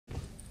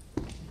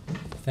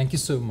Thank you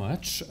so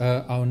much.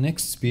 Our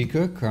next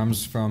speaker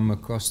comes from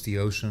across the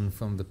ocean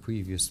from the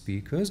previous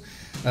speakers.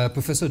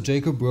 Professor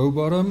Jacob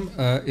Rowbottom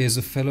is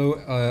a fellow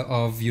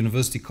of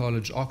University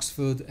College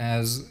Oxford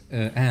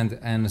and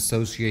an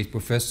associate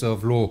professor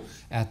of law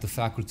at the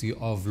Faculty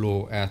of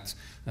Law at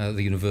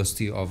the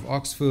University of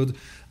Oxford.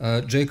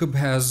 Jacob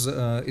is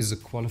a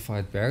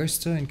qualified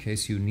barrister, in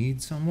case you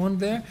need someone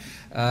there.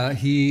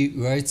 He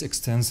writes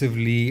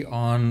extensively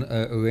on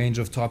a range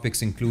of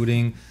topics,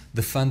 including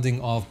the funding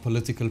of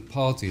political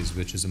parties,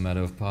 which is a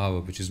matter of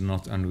power, which is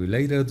not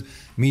unrelated,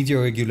 media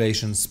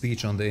regulation,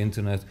 speech on the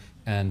internet,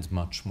 and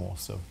much more.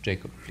 So,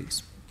 Jacob,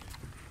 please.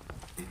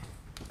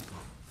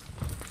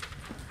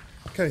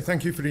 Okay,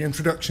 thank you for the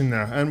introduction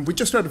there. And we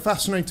just had a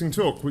fascinating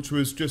talk, which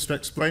was just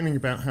explaining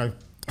about how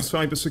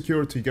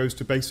cybersecurity goes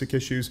to basic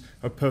issues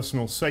of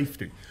personal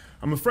safety.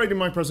 I'm afraid in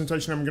my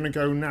presentation I'm going to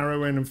go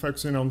narrow in and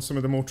focus in on some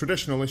of the more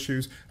traditional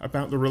issues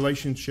about the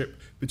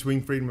relationship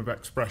between freedom of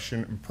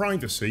expression and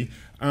privacy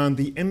and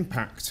the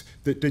impact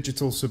that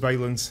digital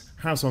surveillance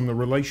has on the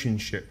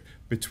relationship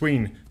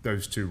between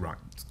those two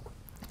rights.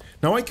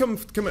 Now, I come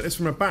at this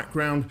from a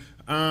background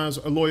as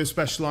a lawyer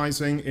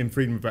specialising in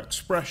freedom of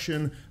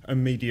expression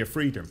and media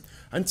freedom.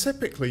 And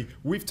typically,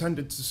 we've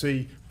tended to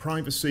see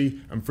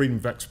privacy and freedom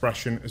of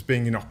expression as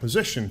being in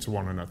opposition to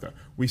one another.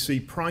 We see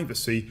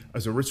privacy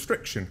as a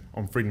restriction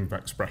on freedom of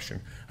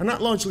expression. And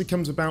that largely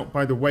comes about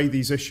by the way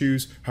these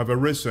issues have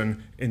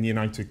arisen in the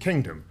United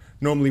Kingdom.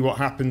 Normally what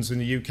happens in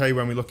the UK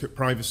when we look at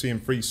privacy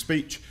and free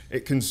speech,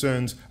 it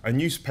concerns a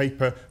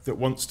newspaper that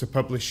wants to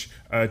publish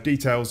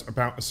details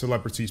about a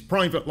celebrity's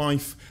private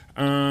life,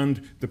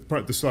 and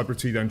the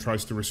celebrity then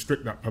tries to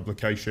restrict that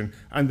publication,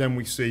 and then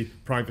we see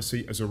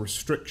privacy as a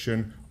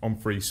restriction on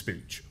free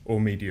speech or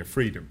media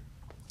freedom.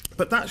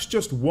 But that's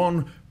just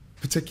one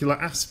particular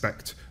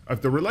aspect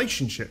of the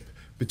relationship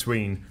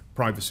between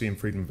privacy and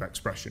freedom of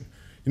expression.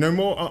 You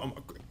know,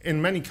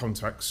 in many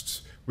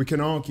contexts, we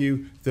can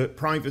argue that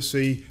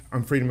privacy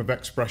and freedom of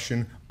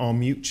expression are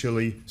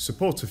mutually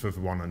supportive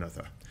of one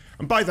another.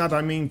 And by that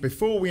I mean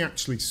before we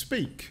actually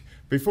speak,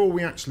 before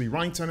we actually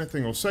write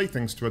anything or say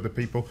things to other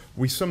people,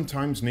 we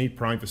sometimes need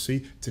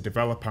privacy to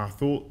develop our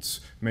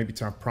thoughts, maybe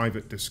to have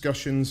private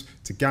discussions,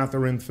 to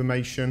gather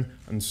information,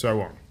 and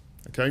so on.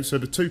 Okay, so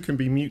the two can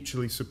be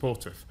mutually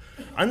supportive.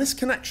 And this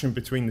connection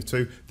between the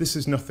two, this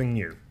is nothing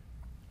new.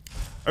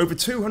 Over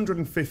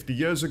 250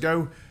 years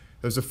ago,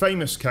 there's a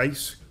famous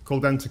case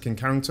called Enter and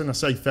Carrington. I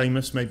say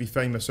famous, maybe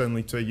famous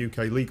only to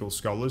UK legal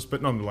scholars,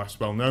 but nonetheless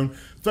well known.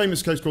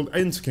 Famous case called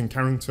Enter and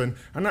Carrington,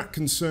 and that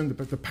concerned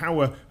about the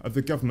power of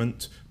the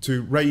government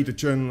to raid a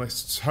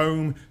journalist's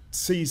home,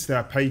 seize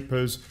their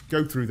papers,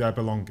 go through their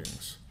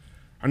belongings.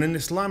 And in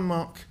this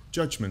landmark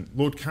judgment,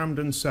 Lord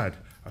Camden said,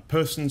 a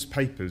person's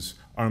papers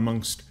are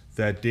amongst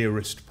their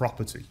dearest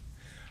property.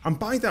 And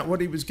by that,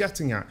 what he was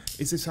getting at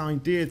is this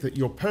idea that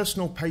your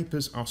personal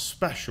papers are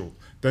special.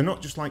 They're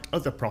not just like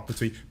other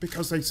property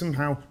because they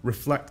somehow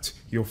reflect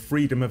your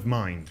freedom of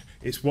mind.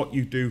 It's what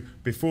you do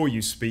before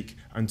you speak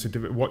and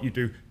what you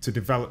do to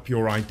develop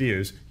your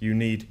ideas. You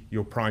need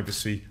your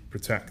privacy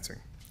protecting.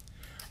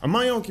 And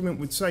my argument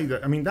would say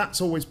that, I mean,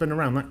 that's always been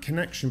around, that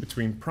connection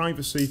between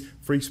privacy,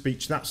 free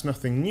speech, that's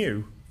nothing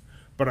new.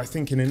 But I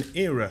think in an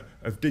era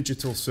of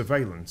digital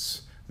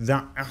surveillance,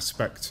 that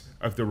aspect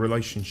of the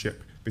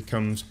relationship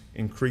becomes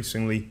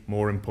increasingly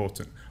more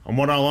important. And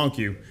what I'll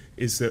argue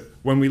is that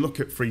when we look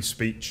at free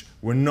speech,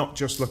 we're not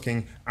just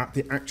looking at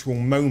the actual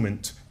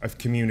moment of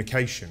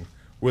communication,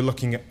 we're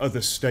looking at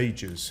other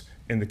stages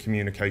in the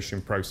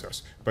communication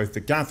process, both the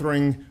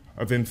gathering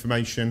of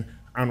information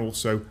and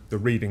also the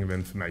reading of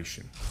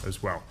information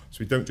as well. So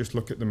we don't just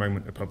look at the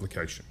moment of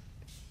publication.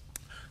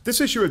 This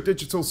issue of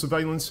digital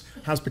surveillance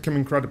has become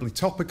incredibly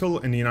topical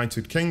in the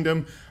United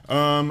Kingdom.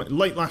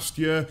 Late last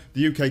year,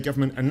 the UK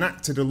government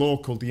enacted a law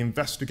called the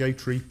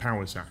Investigatory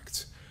Powers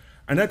Act.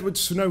 And Edward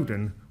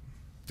Snowden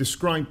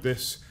described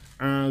this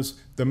as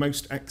the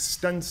most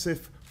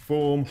extensive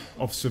form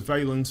of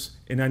surveillance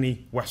in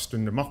any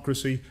Western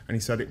democracy, and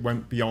he said it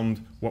went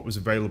beyond what was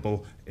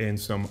available in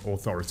some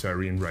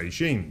authoritarian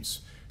regimes.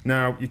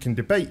 Now, you can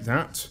debate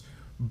that,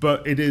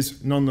 but it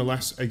is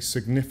nonetheless a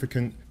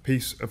significant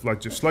piece of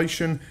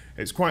legislation.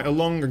 It's quite a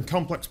long and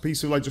complex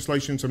piece of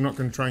legislation, so I'm not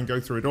going to try and go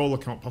through it all. I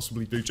can't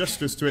possibly do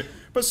justice to it.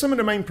 But some of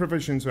the main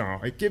provisions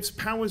are, it gives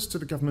powers to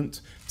the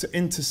government to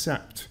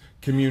intercept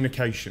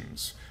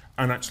communications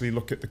and actually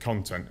look at the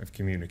content of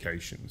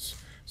communications.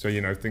 So,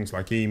 you know, things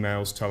like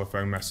emails,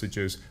 telephone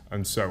messages,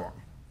 and so on.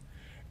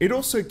 It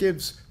also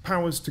gives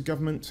powers to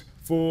government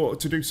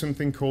to do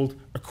something called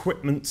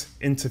equipment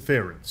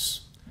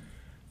interference.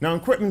 Now,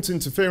 equipment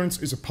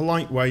interference is a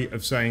polite way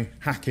of saying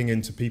hacking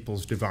into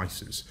people's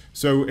devices.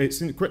 So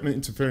it's equipment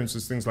interference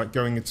as things like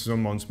going into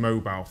someone's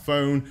mobile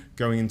phone,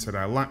 going into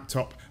their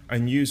laptop,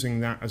 and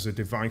using that as a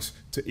device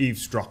to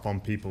eavesdrop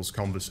on people's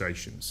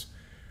conversations.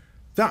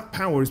 That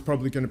power is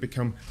probably going to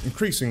become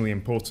increasingly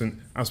important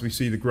as we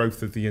see the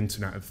growth of the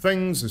Internet of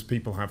Things, as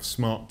people have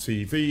smart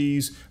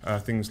TVs,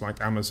 things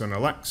like Amazon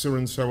Alexa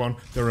and so on.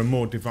 There are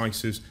more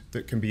devices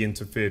that can be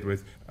interfered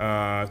with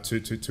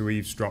to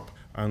eavesdrop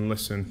and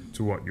listen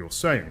to what you're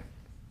saying.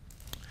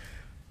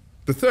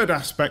 The third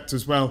aspect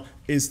as well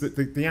is that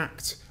the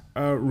Act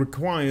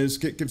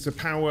gives the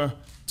power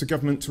to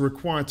government to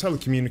require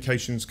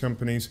telecommunications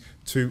companies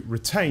to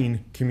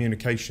retain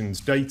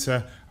communications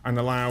data and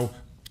allow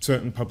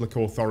certain public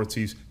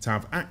authorities to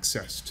have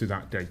access to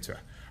that data.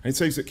 And it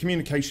says that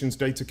communications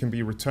data can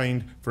be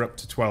retained for up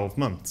to 12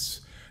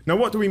 months. Now,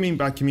 what do we mean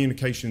by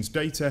communications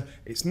data?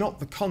 It's not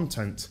the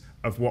content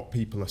of what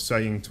people are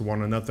saying to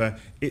one another,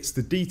 it's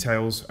the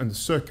details and the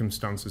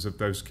circumstances of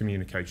those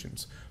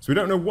communications. So we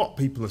don't know what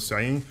people are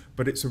saying,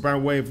 but it's about a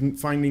way of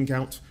finding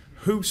out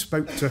who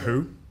spoke to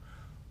who,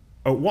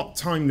 at what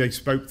time they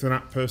spoke to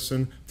that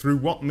person, through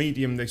what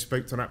medium they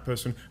spoke to that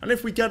person. And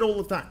if we get all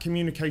of that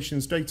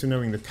communications data,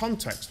 knowing the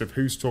context of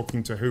who's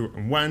talking to who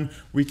and when,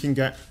 we can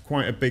get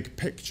quite a big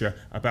picture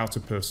about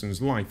a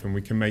person's life, and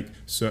we can make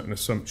certain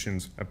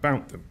assumptions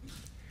about them.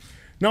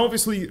 Now,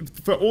 obviously,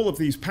 for all of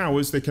these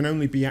powers, they can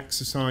only be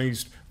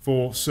exercised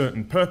for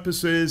certain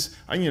purposes,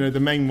 and the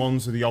main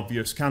ones are the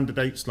obvious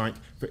candidates, like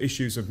for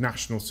issues of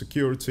national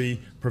security,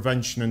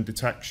 prevention and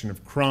detection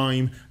of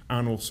crime,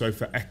 and also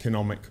for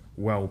economic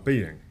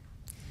well-being.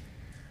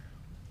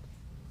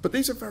 But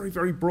these are very,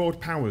 very broad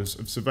powers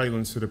of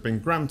surveillance that have been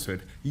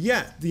granted,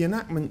 yet the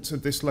enactment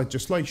of this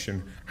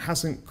legislation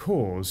hasn't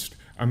caused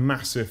a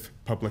massive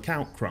public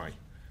outcry.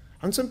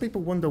 And some people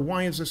wonder,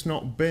 why has this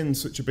not been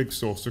such a big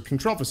source of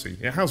controversy?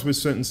 It has with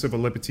certain civil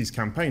liberties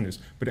campaigners,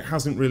 but it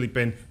hasn't really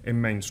been in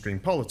mainstream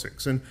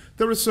politics. And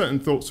there are certain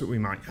thoughts that we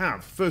might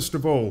have. First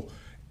of all,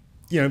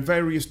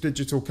 various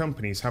digital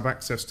companies have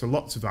access to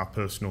lots of our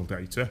personal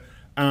data,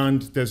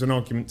 and there's an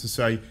argument to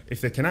say,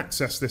 if they can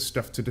access this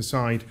stuff to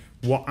decide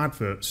what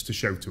adverts to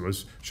show to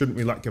us, shouldn't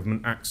we let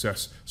government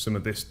access some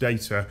of this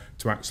data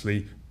to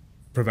actually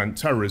prevent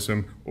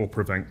terrorism or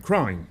prevent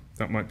crime?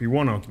 That might be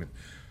one argument.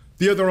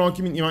 The other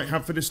argument you might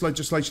have for this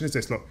legislation is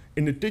this. Look,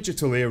 in the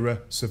digital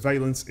era,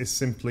 surveillance is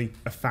simply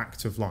a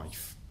fact of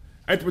life.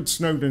 Edward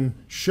Snowden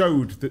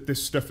showed that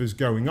this stuff is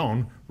going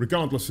on,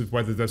 regardless of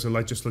whether there's a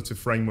legislative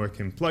framework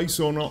in place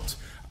or not.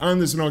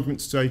 And there's an argument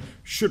to say,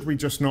 should we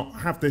just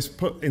not have this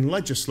put in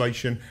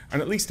legislation?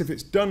 And at least if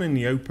it's done in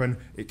the open,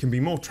 it can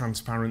be more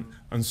transparent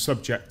and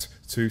subject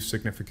to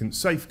significant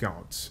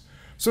safeguards.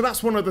 So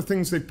that's one of the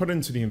things they've put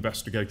into the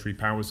Investigatory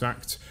Powers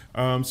Act.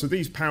 So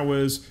these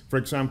powers, for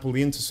example,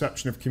 the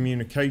interception of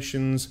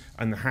communications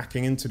and the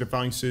hacking into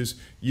devices,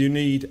 you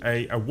need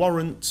a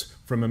warrant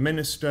from a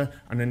minister,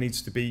 and there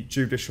needs to be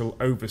judicial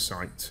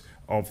oversight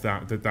of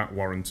that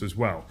warrant as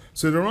well.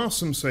 So there are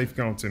some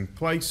safeguards in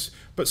place,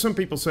 but some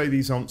people say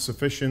these aren't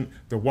sufficient.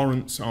 The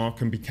warrants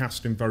can be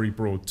cast in very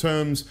broad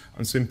terms,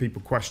 and some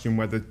people question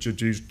whether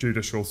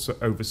judicial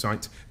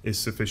oversight is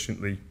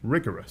sufficiently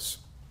rigorous.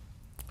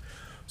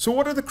 So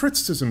what are the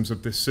criticisms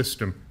of this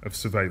system of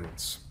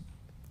surveillance?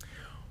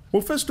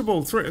 Well, first of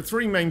all,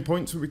 three main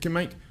points that we can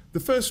make.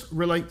 The first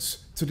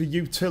relates to the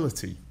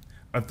utility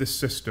of this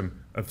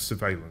system of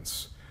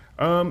surveillance.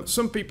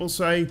 Some people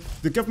say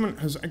the government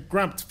has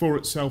grabbed for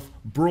itself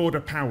broader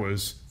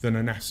powers than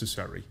are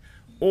necessary.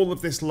 All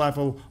of this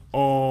level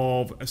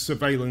of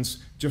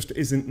surveillance just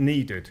isn't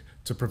needed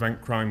to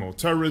prevent crime or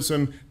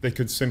terrorism. They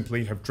could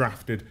simply have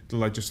drafted the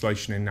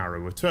legislation in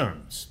narrower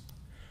terms.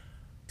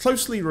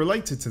 Closely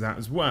related to that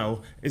as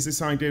well is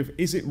this idea of,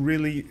 is it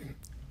really,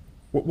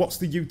 what's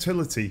the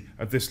utility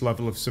of this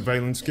level of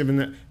surveillance, given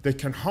that they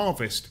can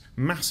harvest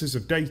masses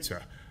of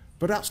data,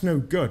 but that's no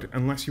good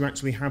unless you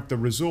actually have the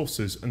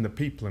resources and the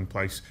people in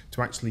place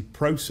to actually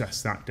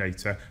process that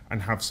data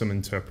and have some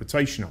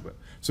interpretation of it.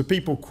 So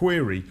people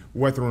query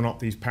whether or not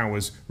these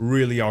powers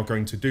really are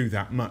going to do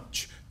that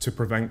much to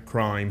prevent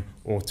crime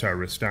or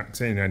terrorist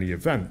acts in any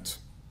event.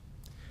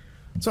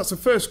 So that's the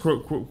first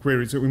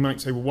query that we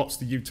might say, well, what's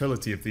the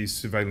utility of these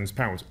surveillance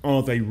powers?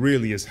 Are they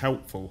really as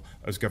helpful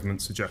as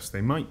government suggests they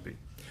might be?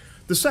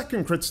 The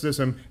second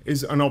criticism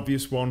is an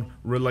obvious one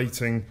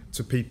relating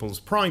to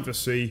people's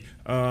privacy,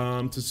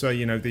 to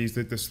say,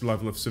 this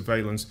level of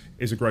surveillance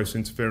is a gross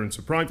interference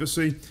of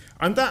privacy.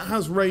 And that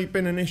has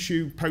been an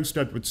issue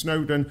post-Edward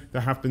Snowden.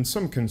 There have been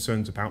some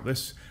concerns about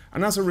this.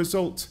 And as a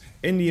result,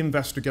 in the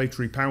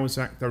Investigatory Powers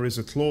Act, there is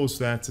a clause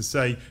there to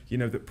say,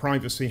 that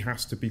privacy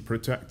has to be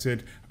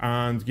protected.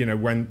 And,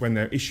 when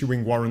they're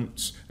issuing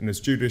warrants and there's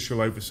judicial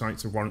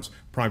oversight of warrants,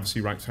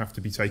 privacy rights have to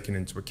be taken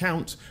into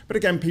account. But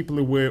again,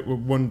 people will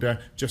wonder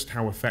just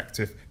how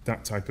effective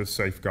that type of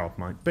safeguard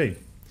might be.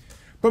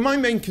 But my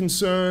main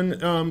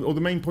concern, or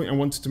the main point I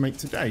wanted to make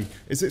today,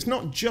 is it's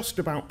not just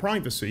about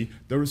privacy.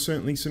 There are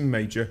certainly some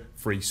major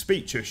free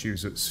speech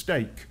issues at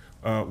stake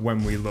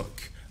when we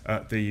look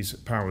at these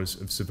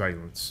powers of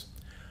surveillance.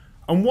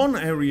 And one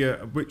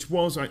area which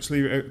was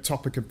actually a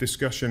topic of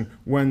discussion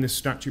when this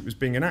statute was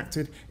being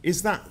enacted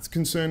is that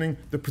concerning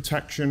the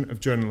protection of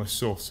journalist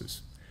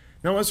sources.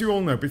 Now, as you all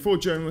know, before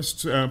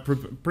journalists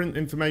print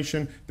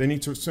information,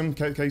 in some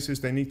cases,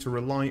 they need to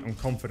rely on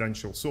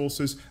confidential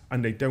sources,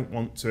 and they don't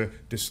want to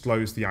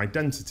disclose the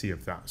identity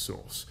of that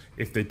source.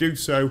 If they do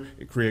so,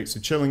 it creates a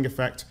chilling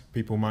effect.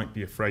 People might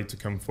be afraid to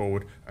come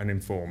forward and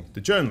inform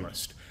the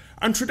journalist.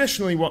 And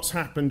traditionally what's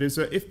happened is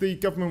that if the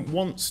government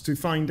wants to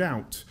find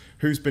out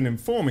who's been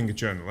informing a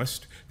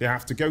journalist, they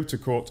have to go to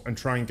court and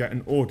try and get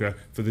an order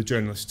for the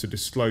journalist to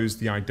disclose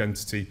the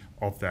identity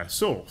of their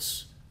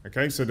source.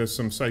 Okay, so there's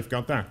some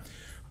safeguard there.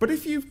 But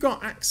if you've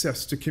got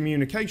access to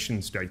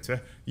communications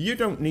data, you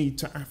don't need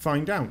to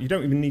find out. You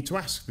don't even need to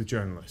ask the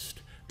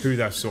journalist who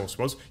their source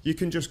was. You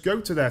can just go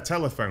to their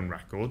telephone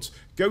records,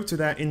 go to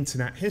their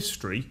internet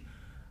history,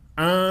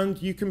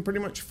 and you can pretty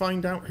much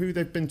find out who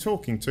they've been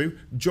talking to,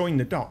 join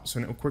the dots,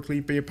 and it'll quickly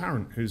be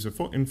apparent who's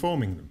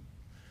informing them.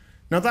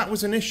 Now, that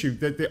was an issue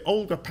that the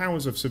older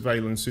powers of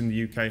surveillance in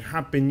the UK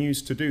had been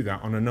used to do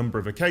that on a number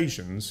of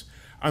occasions,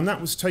 and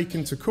that was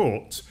taken to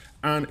court,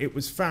 and it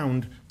was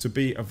found to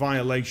be a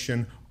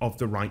violation of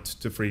the right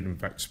to freedom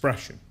of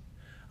expression.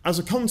 As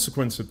a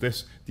consequence of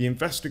this, the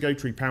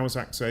Investigatory Powers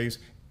Act says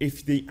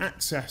if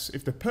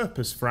the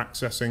purpose for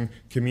accessing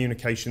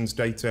communications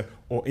data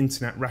or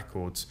internet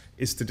records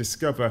is to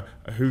discover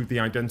who the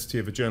identity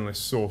of a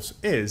journalist's source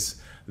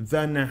is,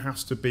 then there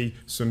has to be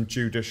some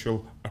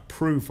judicial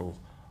approval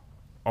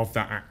of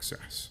that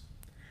access.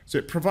 So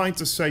it provides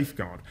a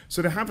safeguard.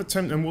 So they have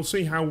attempted, and we'll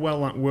see how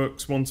well that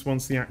works once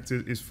the Act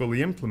is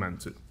fully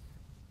implemented.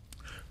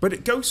 But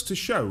it goes to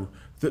show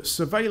that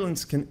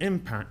surveillance can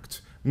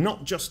impact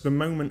not just the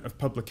moment of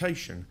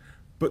publication,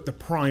 but the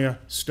prior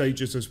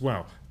stages as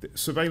well.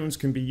 Surveillance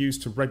can be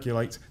used to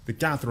regulate the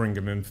gathering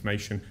of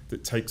information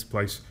that takes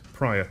place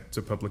prior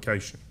to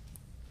publication.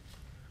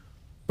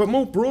 But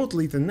more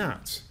broadly than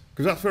that,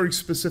 because that's very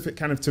specific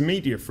kind of to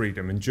media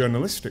freedom and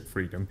journalistic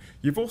freedom,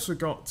 you've also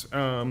got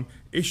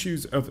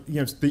issues of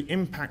the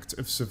impact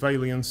of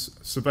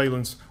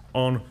surveillance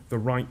on the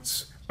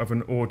rights of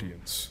an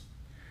audience.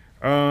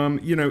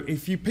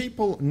 If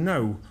people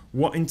know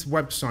what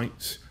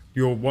websites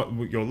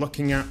what you're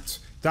looking at,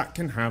 that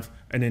can have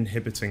an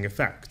inhibiting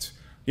effect.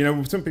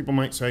 Some people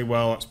might say,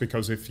 well, that's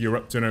because if you're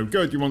up to no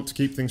good, you want to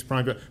keep things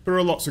private. But there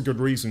are lots of good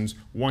reasons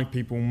why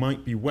people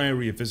might be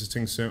wary of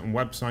visiting certain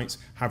websites,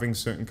 having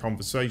certain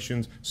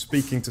conversations,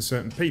 speaking to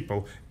certain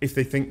people, if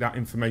they think that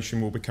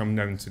information will become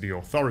known to the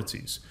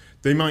authorities.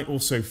 They might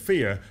also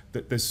fear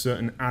that there's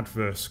certain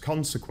adverse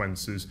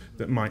consequences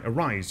that might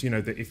arise.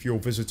 That if you're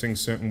visiting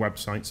certain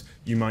websites,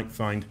 you might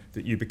find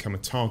that you become a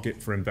target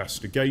for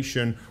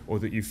investigation, or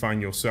that you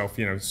find yourself,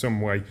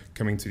 some way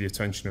coming to the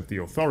attention of the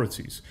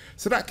authorities.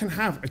 So that can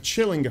have a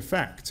chilling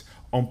effect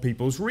on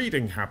people's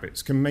reading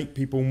habits, can make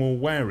people more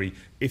wary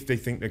if they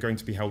think they're going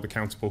to be held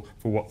accountable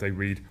for what they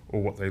read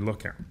or what they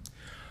look at.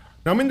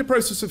 Now, I'm in the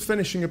process of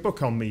finishing a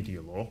book on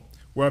media law,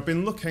 where I've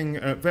been looking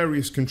at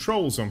various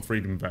controls on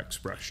freedom of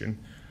expression.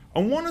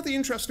 And one of the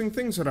interesting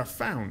things that I've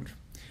found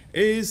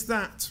is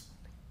that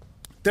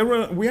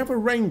we have a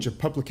range of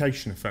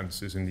publication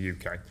offences in the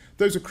UK.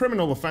 Those are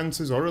criminal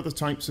offences or other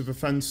types of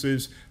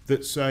offences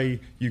that say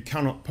you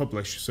cannot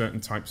publish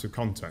certain types of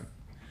content.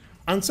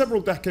 And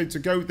several decades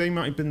ago, they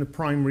might have been the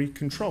primary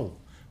control.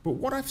 But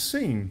what I've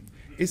seen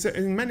is that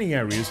in many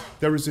areas,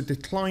 there is a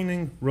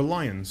declining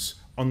reliance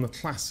on the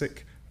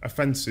classic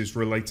offences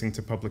relating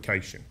to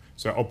publication.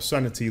 So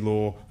obscenity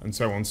law and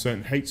so on,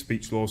 certain hate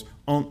speech laws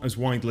aren't as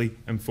widely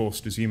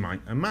enforced as you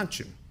might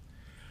imagine.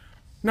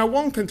 Now,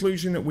 one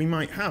conclusion that we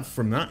might have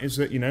from that is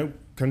that,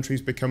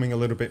 countries becoming a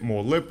little bit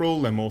more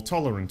liberal, they're more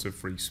tolerant of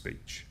free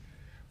speech.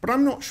 But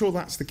I'm not sure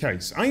that's the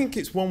case. I think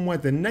it's one where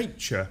the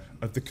nature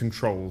of the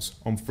controls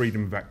on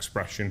freedom of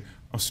expression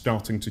are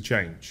starting to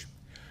change.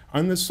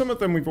 And there's some of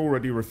them we've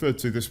already referred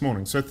to this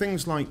morning. So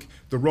things like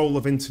the role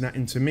of internet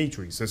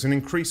intermediaries. There's an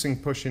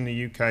increasing push in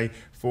the UK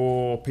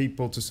for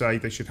people to say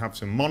they should have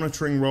some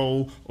monitoring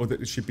role, or that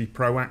they should be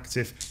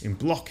proactive in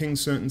blocking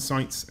certain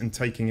sites and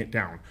taking it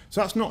down. So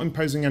that's not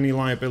imposing any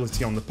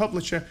liability on the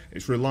publisher,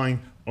 it's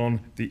relying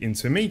on the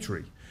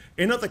intermediary.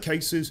 In other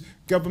cases,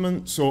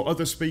 governments or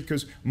other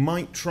speakers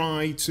might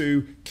try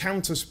to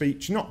counter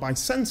speech, not by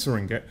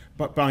censoring it,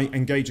 but by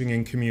engaging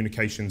in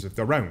communications of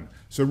their own.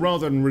 So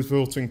rather than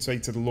resorting, say,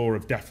 to the law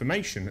of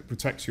defamation that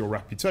protects your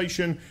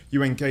reputation,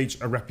 you engage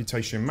a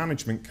reputation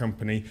management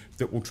company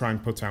that will try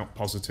and put out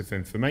positive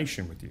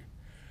information with you.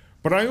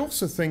 But I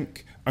also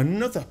think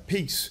another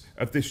piece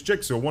of this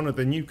jigsaw, one of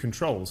the new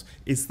controls,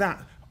 is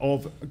that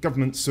of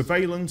government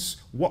surveillance,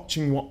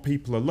 watching what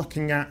people are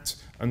looking at,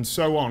 and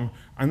so on.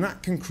 And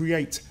that can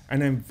create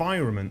an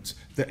environment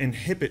that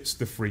inhibits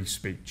the free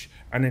speech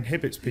and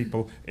inhibits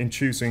people in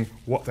choosing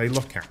what they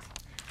look at.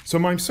 So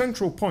my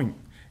central point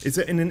is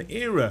that in an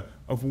era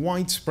of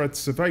widespread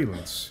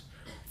surveillance,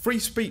 free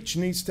speech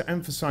needs to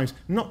emphasize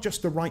not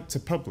just the right to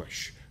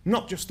publish,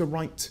 not just the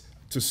right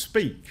to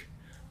speak,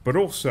 but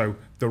also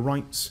the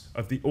rights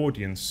of the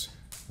audience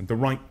and the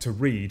right to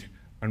read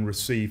and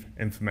receive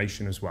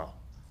information as well.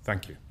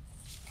 Thank you.